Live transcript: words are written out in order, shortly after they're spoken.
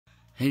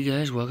Hey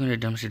guys, welcome to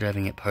Dumpster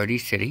Diving at Party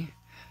City.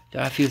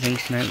 Got a few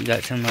things tonight. We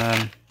got some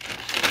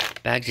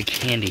bags of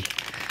candy.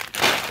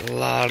 A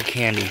lot of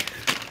candy.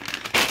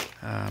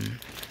 A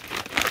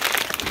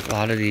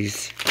lot of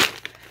these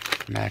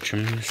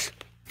Matrums.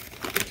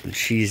 Some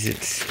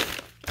Cheez-Its.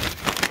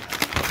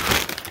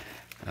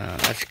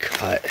 That's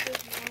cut.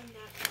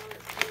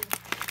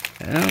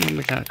 No, maybe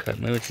it's not cut.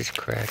 Maybe it's just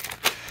cracked.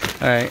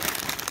 Alright.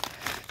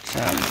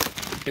 Some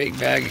big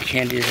bag of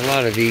candy. There's a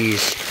lot of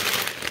these.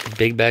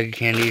 Big bag of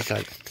candies,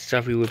 like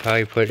stuff we would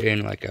probably put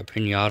in like a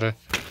piñata.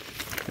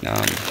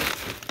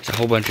 There's a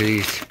whole bunch of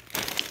these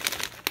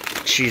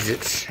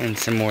Cheez-Its and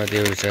some more of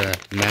those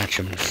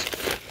Matrums.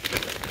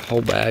 A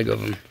whole bag of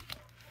them.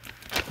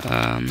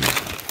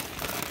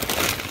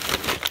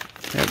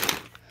 Yep.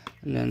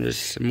 And then there's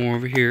some more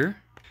over here.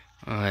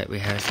 Alright, we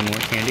have some more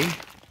candy.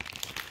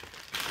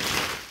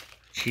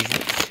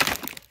 Cheez-Its.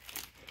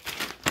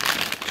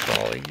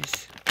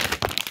 Trolleys.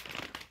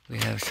 We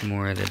have some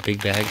more of the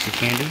big bags of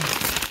candy.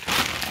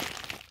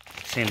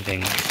 Same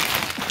thing. I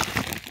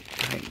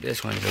think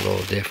this one's a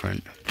little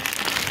different.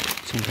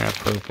 Some kind of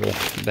purple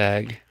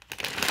bag.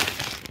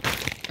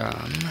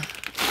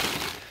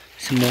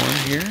 Some more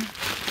here.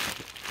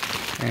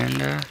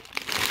 And I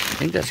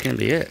think that's gonna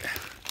be it.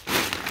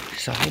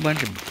 Just a whole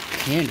bunch of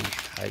candy.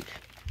 Like,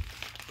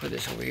 put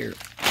this over here.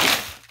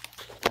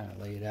 Kind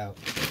of lay it out.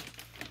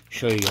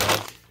 Show you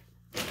guys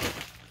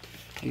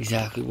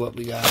exactly what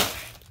we got.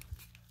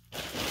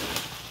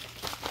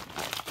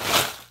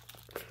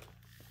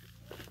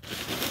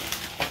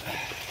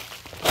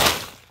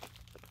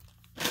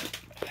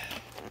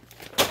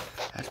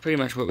 That's pretty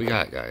much what we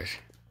got, guys.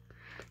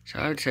 So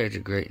I would say it's a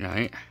great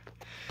night.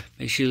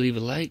 Make sure you leave a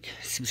like,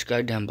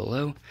 subscribe down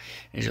below.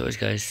 As always,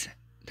 guys,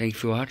 thank you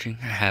for watching.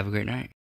 Have a great night.